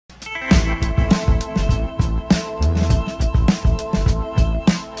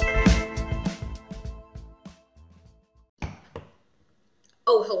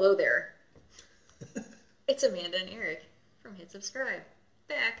hello there. It's Amanda and Eric from Hit Subscribe,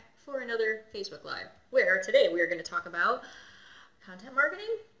 back for another Facebook Live, where today we are going to talk about content marketing.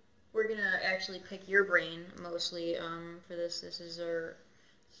 We're going to actually pick your brain mostly for this. This is our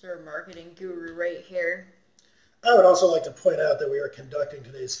marketing guru right here. I would also like to point out that we are conducting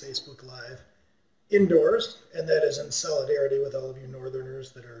today's Facebook Live indoors, and that is in solidarity with all of you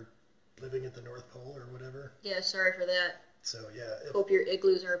Northerners that are living at the North Pole or whatever. Yeah, sorry for that. So, yeah. Hope your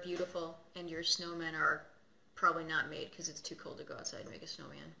igloos are beautiful and your snowmen are probably not made because it's too cold to go outside and make a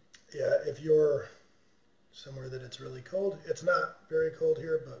snowman. Yeah, if you're somewhere that it's really cold, it's not very cold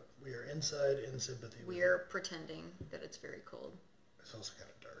here, but we are inside in sympathy. We are pretending that it's very cold. It's also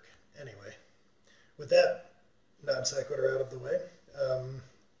kind of dark. Anyway, with that non sequitur out of the way,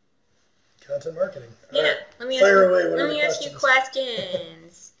 content marketing. Yeah, right. let me ask you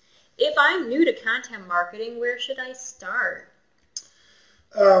questions. If I'm new to content marketing, where should I start?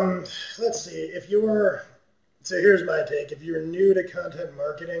 Let's see. So here's my take. If you're new to content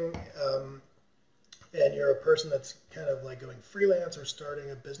marketing and you're a person that's kind of like going freelance or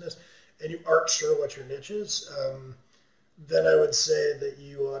starting a business and you aren't sure what your niche is, then I would say that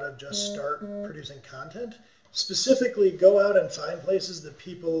you ought to just start producing content. Specifically, go out and find places that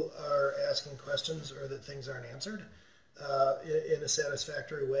people are asking questions or that things aren't answered in a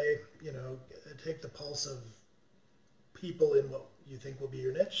satisfactory way. You know, take the pulse of people in what you think will be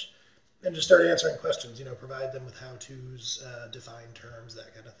your niche and just start answering questions. You know, provide them with how-tos, define terms,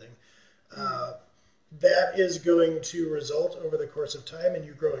 that kind of thing. That is going to result over the course of time in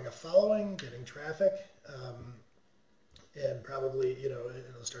you growing a following, getting traffic, and probably, you know,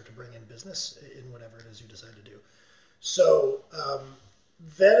 it'll start to bring in business in whatever it is you decide to do. So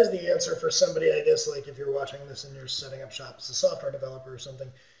that is the answer for somebody, I guess, like if you're watching this and you're setting up shop as a software developer or something.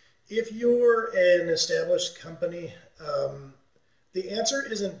 If you're an established company, the answer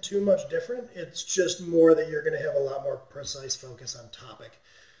isn't too much different. It's just more that you're going to have a lot more precise focus on topic.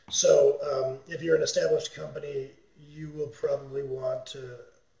 So if you're an established company, you will probably want to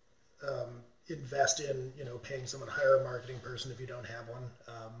invest in, you know, paying someone, hire a marketing person if you don't have one,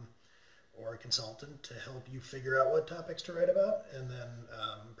 or a consultant to help you figure out what topics to write about, and then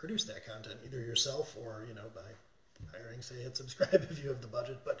produce that content either yourself or, you know, by hiring, say, Hit Subscribe if you have the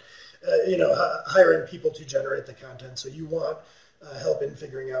budget, but you know, hiring people to generate the content. So you want help in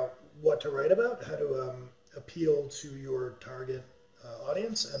figuring out what to write about, how to appeal to your target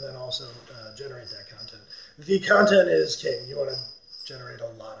audience, and then also generate that content. The content is king. You want to generate a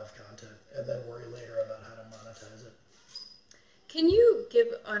lot of content and then worry later about how to monetize it. Can you give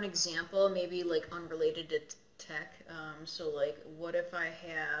an example, maybe like unrelated to tech? So like, what if I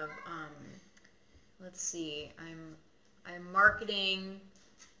have, let's see, I'm marketing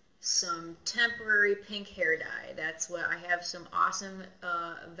some temporary pink hair dye. That's what I have, some awesome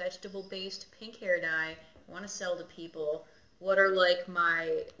vegetable-based pink hair dye. I want to sell to people. What are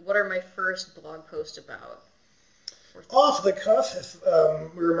my first blog posts about? Off the cuff, if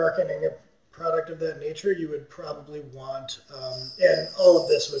we were marketing a product of that nature, you would probably want, and all of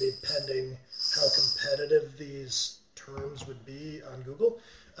this would be pending how competitive these terms would be on Google,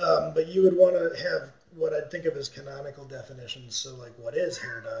 but you would want to have what I'd think of as canonical definitions. So like, what is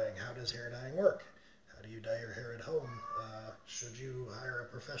hair dyeing? How does hair dyeing work? How do you dye your hair at home? Should you hire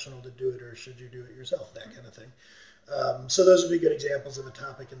a professional to do it, or should you do it yourself? That kind of thing. So those would be good examples of a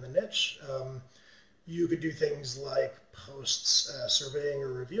topic in the niche. You could do things like posts surveying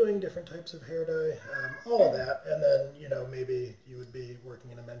or reviewing different types of hair dye, all of that, and then, you know, maybe you would be working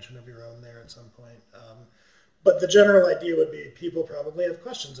in a mention of your own there at some point. But the general idea would be people probably have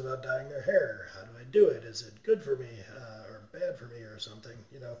questions about dyeing their hair. How do I do it? Is it good for me or bad for me or something?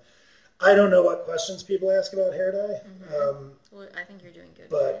 You know, I don't know what questions people ask about hair dye. Well, I think you're doing good.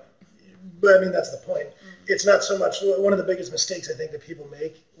 But I mean, that's the point. It's not so much, one of the biggest mistakes I think that people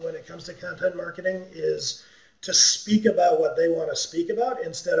make when it comes to content marketing is to speak about what they want to speak about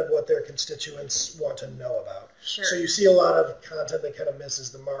instead of what their constituents want to know about. Sure. So you see a lot of content that kind of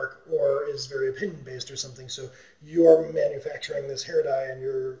misses the mark or is very opinion-based or something. So you're manufacturing this hair dye and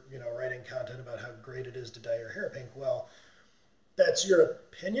you're, you know, writing content about how great it is to dye your hair pink. Well, that's your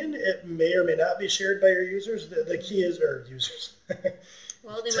opinion. It may or may not be shared by your users. The key is, or users.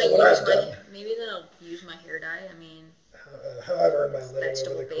 Well, they might maybe they'll use my hair dye. I mean, however, in my living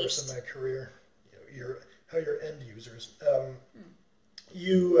over the course of my career, you know, how your end users.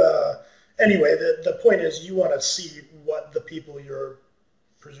 Anyway, the point is you want to see what the people you're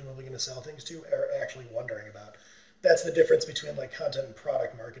presumably going to sell things to are actually wondering about. That's the difference between like content and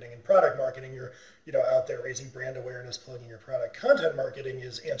product marketing. In product marketing, you're, you know, out there raising brand awareness, plugging your product. Content marketing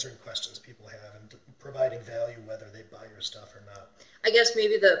is answering questions people have and providing value whether they buy your stuff or not. I guess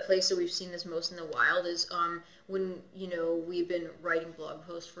maybe the place that we've seen this most in the wild is when we've been writing blog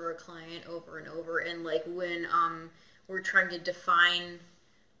posts for a client over and over, and like when we're trying to define,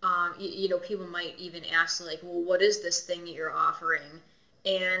 people might even ask like, well, what is this thing that you're offering?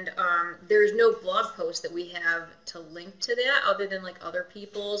 And there's no blog post that we have to link to that other than like other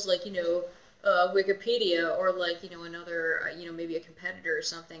people's, like Wikipedia or like another maybe a competitor or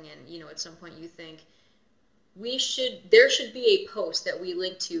something, and at some point you think there should be a post that we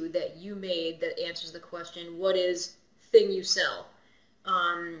link to that you made that answers the question, what is thing you sell?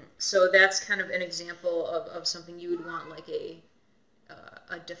 So that's kind of an example of something you would want, like a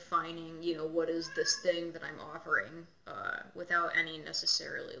defining, what is this thing that I'm offering, without any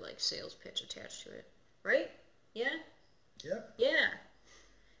necessarily like sales pitch attached to it, right? Yeah? Yeah. Yeah.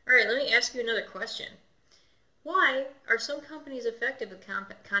 All right, let me ask you another question. Why are some companies effective with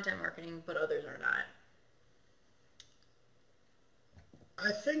content marketing, but others are not?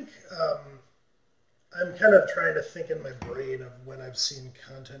 I think I'm kind of trying to think in my brain of when I've seen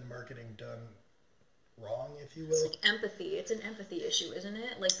content marketing done wrong, if you will. It's like empathy. It's an empathy issue, isn't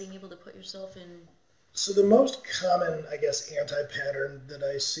it? Like being able to put yourself in. So the most common, I guess, anti-pattern that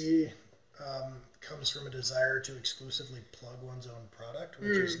I see comes from a desire to exclusively plug one's own product,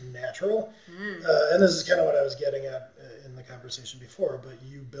 which is natural. And this is kind of what I was getting at in the conversation before, but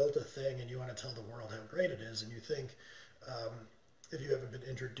you built a thing and you want to tell the world how great it is, and you think, if you haven't been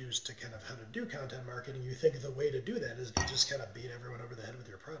introduced to kind of how to do content marketing, you think the way to do that is to just kind of beat everyone over the head with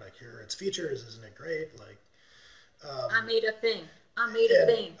your product. Here are its features, isn't it great? Like, I made a thing. I made a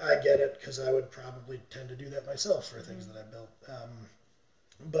thing. I get it, because I would probably tend to do that myself for things that I built.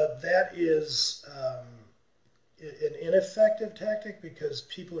 But that is an ineffective tactic, because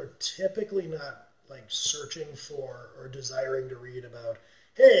people are typically not like searching for or desiring to read about,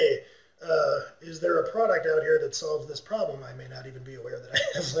 hey, is there a product out here that solves this problem I may not even be aware that I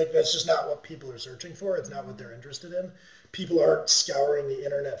have? Like, that's just not what people are searching for. It's not what they're interested in. People aren't scouring the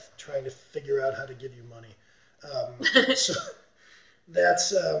internet trying to figure out how to give you money. So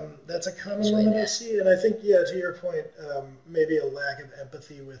that's a common one that I see. And I think, yeah, to your point, maybe a lack of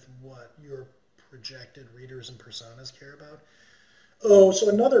empathy with what your projected readers and personas care about. Oh, so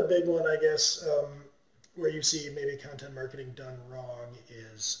another big one, I guess, where you see maybe content marketing done wrong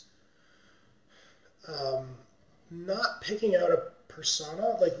is not picking out a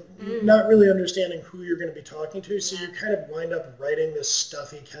persona, like not really understanding who you're going to be talking to. So you kind of wind up writing this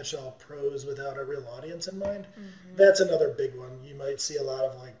stuffy catch-all prose without a real audience in mind. That's another big one. You might see a lot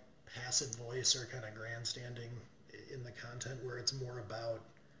of like passive voice or kind of grandstanding in the content, where it's more about,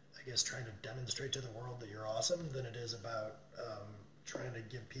 I guess, trying to demonstrate to the world that you're awesome than it is about trying to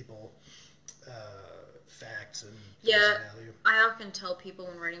give people facts and value. I often tell people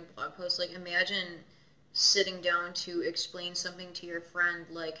when writing blog posts, like, imagine sitting down to explain something to your friend.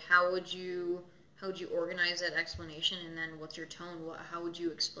 Like, how would you organize that explanation, and then what's your tone? How would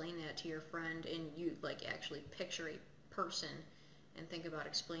you explain that to your friend? And you like actually picture a person and think about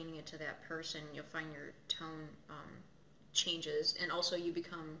explaining it to that person. You'll find your tone changes, and also you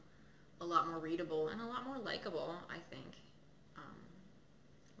become a lot more readable and a lot more likable, I think.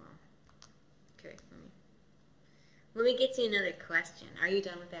 Okay, let me get you another question. Are you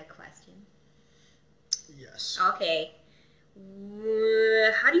done with that question? Yes. Okay.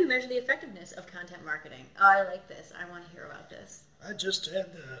 How do you measure the effectiveness of content marketing? Oh, I like this. I want to hear about this. I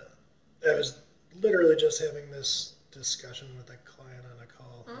was literally just having this discussion with a client on a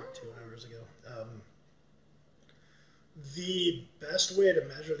call like 2 hours ago. The best way to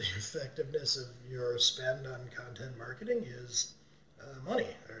measure the effectiveness of your spend on content marketing is money.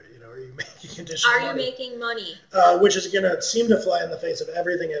 Are you making additional money? Are you making money? Which is going to seem to fly in the face of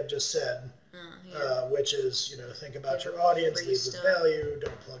everything I've just said, which is, think about your audience, lead with value,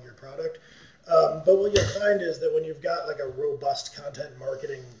 don't plug your product. But what you'll find is that when you've got like a robust content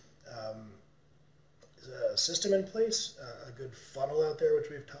marketing system in place, a good funnel out there, which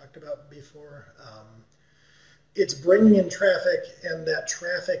we've talked about before, it's bringing in traffic, and that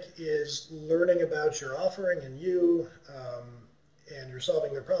traffic is learning about your offering and you, and you're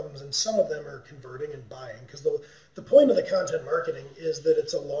solving their problems, and some of them are converting and buying, because the point of the content marketing is that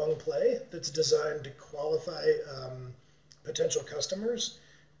it's a long play that's designed to qualify potential customers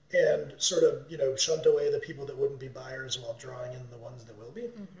and sort of shunt away the people that wouldn't be buyers while drawing in the ones that will be.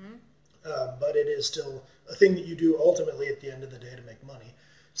 But it is still a thing that you do ultimately at the end of the day to make money.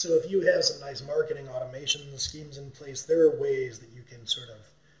 So if you have some nice marketing automation schemes in place, there are ways that you can sort of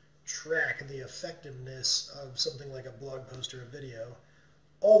track the effectiveness of something like a blog post or a video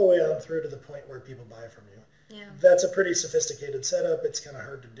all the way on through to the point where people buy from you. Yeah. That's a pretty sophisticated setup. It's kind of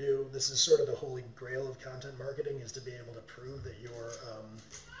hard to do. This is sort of the holy grail of content marketing, is to be able to prove that you're...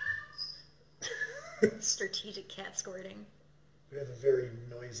 Strategic cat squirting. We have a very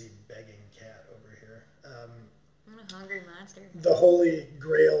noisy begging cat over here. I'm a hungry monster. The holy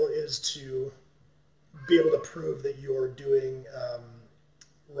grail is to be able to prove that you're doing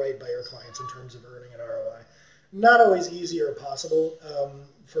right by your clients in terms of earning an ROI. Not always easy or possible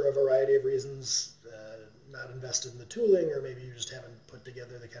for a variety of reasons. Not invested in the tooling, or maybe you just haven't put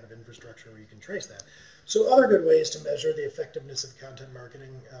together the kind of infrastructure where you can trace that. So other good ways to measure the effectiveness of content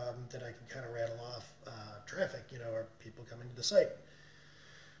marketing that I can kind of rattle off. Traffic, are people coming to the site?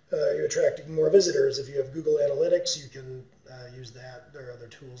 You're attracting more visitors. If you have Google Analytics, you can use that. There are other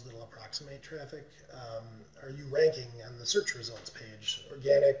tools that will approximate traffic. Are you ranking on the search results page?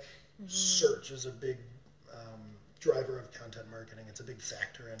 Organic search is a big driver of content marketing. It's a big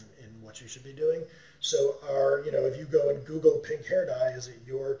factor in what you should be doing. So if you go and Google pink hair dye, is it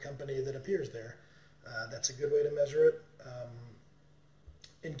your company that appears there? That's a good way to measure it.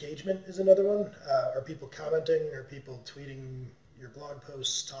 Engagement is another one. Are people commenting? Are people tweeting your blog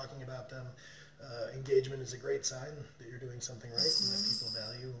posts, talking about them? Engagement is a great sign that you're doing something right and that people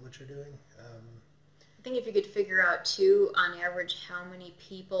value what you're doing. I think if you could figure out, too, on average, how many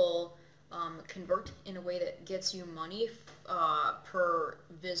people convert in a way that gets you money per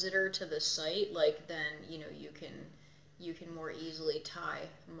visitor to the site, then you can more easily tie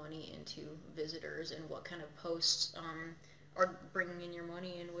money into visitors and what kind of posts are bringing in your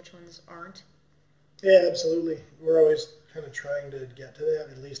money and which ones aren't. Yeah, absolutely. We're always kind of trying to get to that,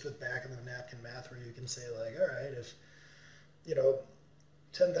 at least with back of the napkin math, where you can say, all right, if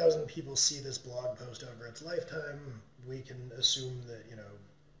 10,000 people see this blog post over its lifetime, we can assume that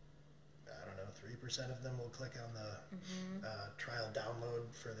 3% of them will click on the trial download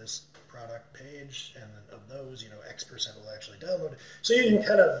for this product page, and then of those, X% will actually download it. So you can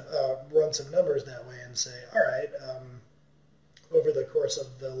kind of run some numbers that way and say, all right, over the course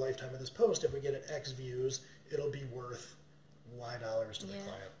of the lifetime of this post, if we get an X views, it'll be worth Y dollars to the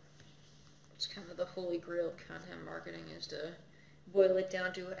client. It's kind of the holy grail of content marketing, is to boil it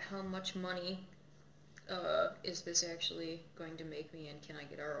down to how much money is this actually going to make me, and can I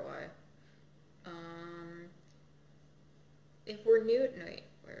get ROI? If we're new,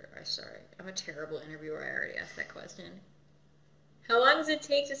 sorry, I'm a terrible interviewer. I already asked that question. How long does it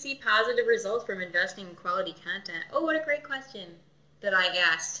take to see positive results from investing in quality content? Oh, what a great question that I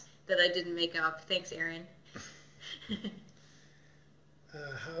asked that I didn't make up. Thanks, Aaron.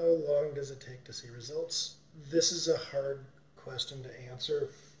 How long does it take to see results? This is a hard question to answer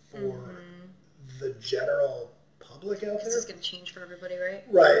for the general public out there. This is going to change for everybody, right?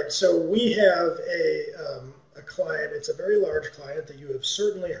 Right. So we have a client. It's a very large client that you have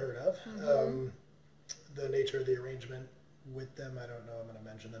certainly heard of. The nature of the arrangement with them, I don't know, I'm going to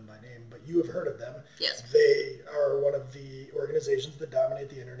mention them by name, but you have heard of them. Yes. They are one of the organizations that dominate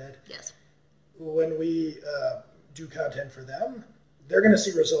the internet. Yes. When we do content for them, they're going to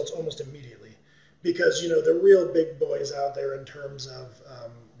see results almost immediately, because the real big boys out there in terms of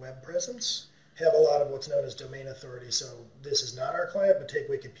web presence have a lot of what's known as domain authority. So this is not our client, but take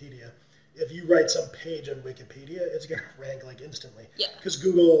Wikipedia. If you write some page on Wikipedia, it's going to rank instantly. Yeah. Because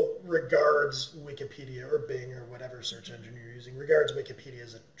Google regards Wikipedia, or Bing, or whatever search engine you're using, regards Wikipedia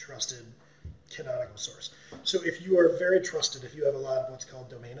as a trusted canonical source. So if you are very trusted, if you have a lot of what's called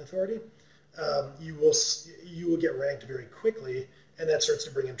domain authority, you will get ranked very quickly, and that starts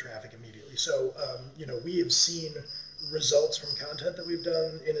to bring in traffic immediately. So we have seen results from content that we've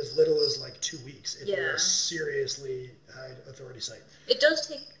done in as little as 2 weeks if you're a seriously high authority site. It does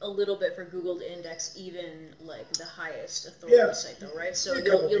take a little bit for Google to index even the highest authority site, though, right? So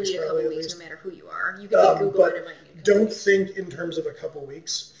you'll need a couple weeks no matter who you are. You can do Google, but it might need don't think in terms of a couple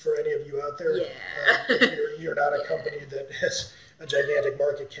weeks for any of you out there. Yeah. You're not a company that has a gigantic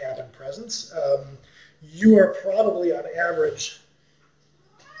market cap and presence. You are probably on average...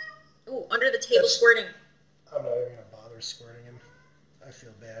 Ooh, under the table squirting. I'm not even going to bother squirting him. I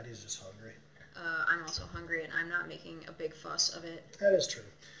feel bad. He's just hungry. I'm also hungry, and I'm not making a big fuss of it. That is true.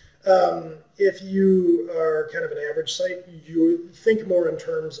 If you are kind of an average site, you think more in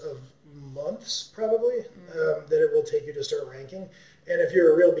terms of months, probably, that it will take you to start ranking. And if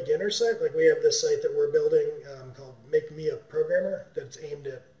you're a real beginner site, like we have this site that we're building called Make Me a Programmer, that's aimed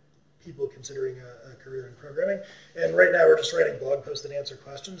at people considering a career in programming. And right now we're just writing blog posts that answer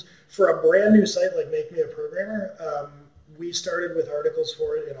questions. For a brand new site like Make Me a Programmer, we started with articles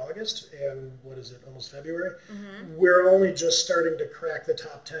for it in August, and what is it, almost February? Mm-hmm. We're only just starting to crack the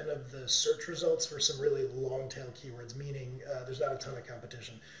top 10 of the search results for some really long tail keywords, meaning there's not a ton of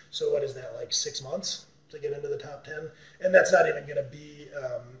competition. So what is that, like 6 months to get into the top 10? And that's not even going to be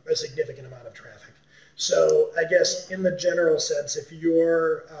a significant amount of traffic. So I guess in the general sense, if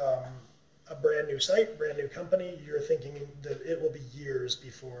you're a brand new site, brand new company, you're thinking that it will be years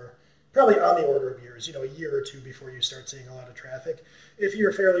before, probably on the order of years, a year or two before you start seeing a lot of traffic. If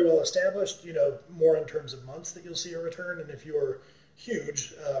you're fairly well established, more in terms of months that you'll see a return. And if you're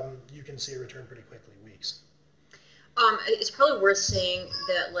huge, you can see a return pretty quickly, weeks. It's probably worth saying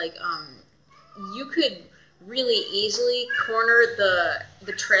that, like, you could really easily corner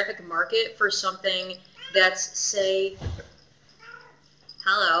the traffic market for something that's, say,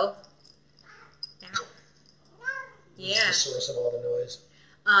 hello. Yeah. It's the source of all the noise.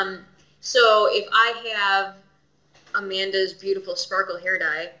 So if I have Amanda's Beautiful Sparkle Hair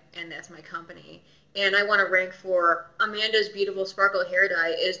Dye, and that's my company, and I want to rank for Amanda's Beautiful Sparkle Hair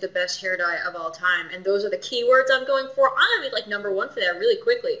Dye is the best hair dye of all time, and those are the keywords I'm going for, I'm going to be like number one for that really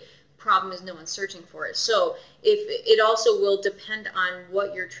quickly. Problem is no one's searching for it. So if it also will depend on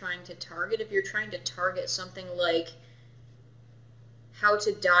what you're trying to target. If you're trying to target something like how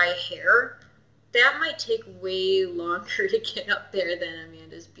to dye hair, that might take way longer to get up there than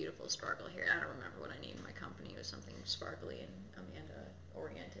Amanda's Beautiful Sparkle Hair. I don't remember what I named my company. It was something sparkly and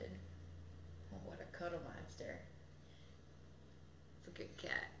Amanda-oriented. Oh, what a cuddle monster. It's a good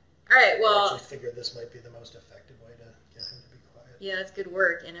cat. All right, well... I actually figured this might be the most effective way to get him to be quiet. Yeah, that's good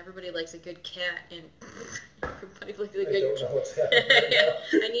work, and everybody likes a good cat, and everybody likes a good... I don't know what's happening right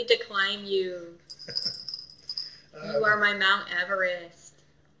now. I need to climb you. You are my Mount Everest.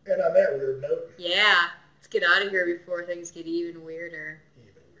 And on that weird note... Yeah, let's get out of here before things get even weirder.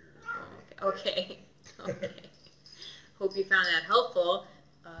 Even weirder. Okay. Hope you found that helpful.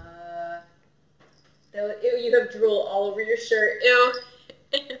 Ew, you have drool all over your shirt. Ew.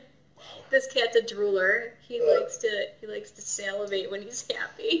 This cat's a drooler. He likes to salivate when he's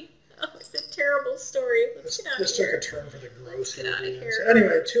happy. Oh, it's a terrible story. This took a turn for the gross. Get out of here. So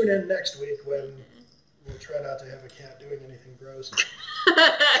anyway, tune in next week when we'll try not to have a cat doing anything gross.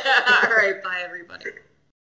 All right, bye everybody.